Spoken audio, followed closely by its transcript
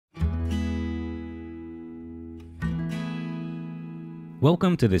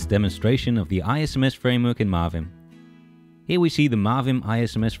Welcome to this demonstration of the ISMS framework in Mavim. Here we see the Mavim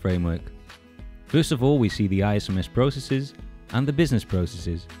ISMS framework. First of all, we see the ISMS processes and the business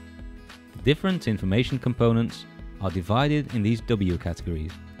processes. The different information components are divided in these W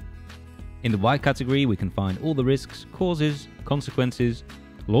categories. In the Y category, we can find all the risks, causes, consequences,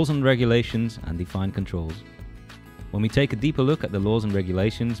 laws and regulations, and defined controls. When we take a deeper look at the laws and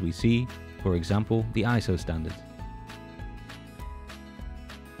regulations, we see, for example, the ISO standards.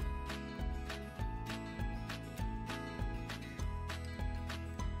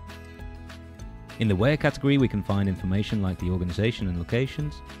 In the Where category, we can find information like the organization and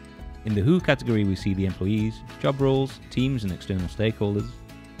locations. In the Who category, we see the employees, job roles, teams and external stakeholders.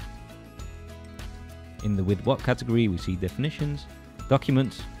 In the With What category, we see definitions,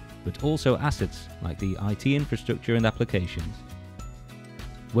 documents, but also assets like the IT infrastructure and applications.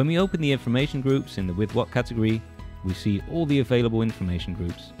 When we open the information groups in the With What category, we see all the available information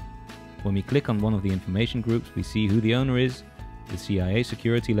groups. When we click on one of the information groups, we see who the owner is, the CIA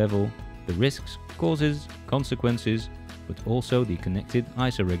security level, the risks, causes, consequences, but also the connected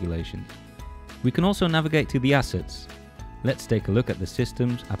ISO regulations. We can also navigate to the assets. Let's take a look at the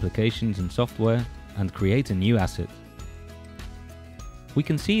systems, applications and software and create a new asset. We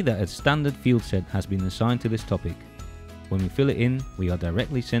can see that a standard field set has been assigned to this topic. When we fill it in, we are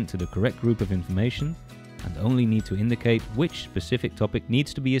directly sent to the correct group of information and only need to indicate which specific topic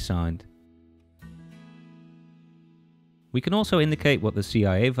needs to be assigned. We can also indicate what the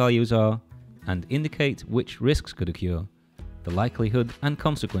CIA values are and indicate which risks could occur, the likelihood and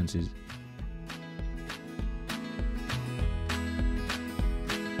consequences.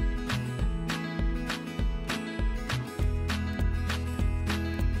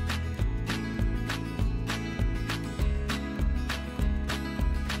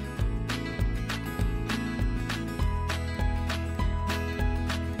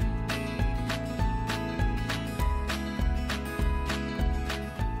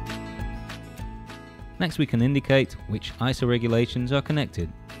 Next, we can indicate which ISO regulations are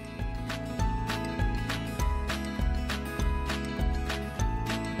connected.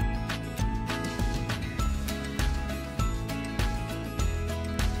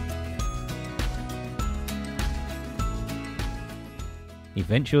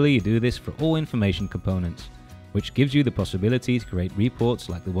 Eventually, you do this for all information components, which gives you the possibility to create reports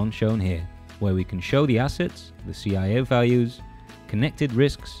like the one shown here, where we can show the assets, the CIA values, connected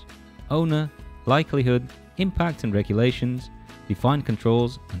risks, owner, likelihood, impact and regulations, defined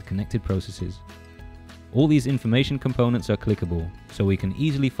controls and connected processes. All these information components are clickable, so we can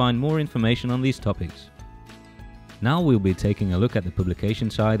easily find more information on these topics. Now we'll be taking a look at the publication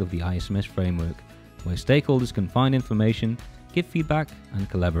side of the ISMS framework, where stakeholders can find information, give feedback and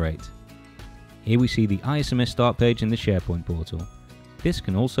collaborate. Here we see the ISMS start page in the SharePoint portal. This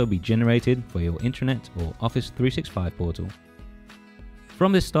can also be generated for your intranet or Office 365 portal.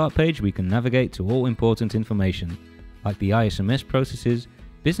 From this start page, we can navigate to all important information, like the ISMS processes,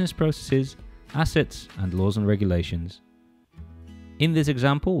 business processes, assets, and laws and regulations. In this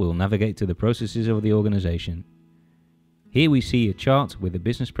example, we'll navigate to the processes of the organization. Here we see a chart with the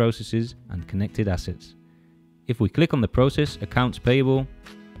business processes and connected assets. If we click on the process Accounts Payable,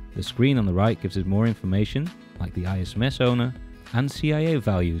 the screen on the right gives us more information, like the ISMS owner and CIA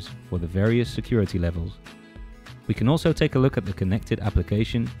values for the various security levels. We can also take a look at the connected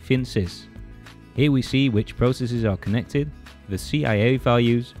application FinSys. Here we see which processes are connected, the CIA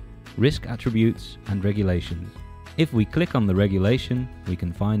values, risk attributes and regulations. If we click on the regulation, we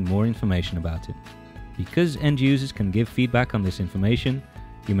can find more information about it. Because end users can give feedback on this information,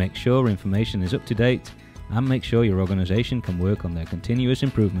 you make sure information is up to date and make sure your organization can work on their continuous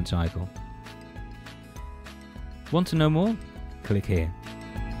improvement cycle. Want to know more? Click here.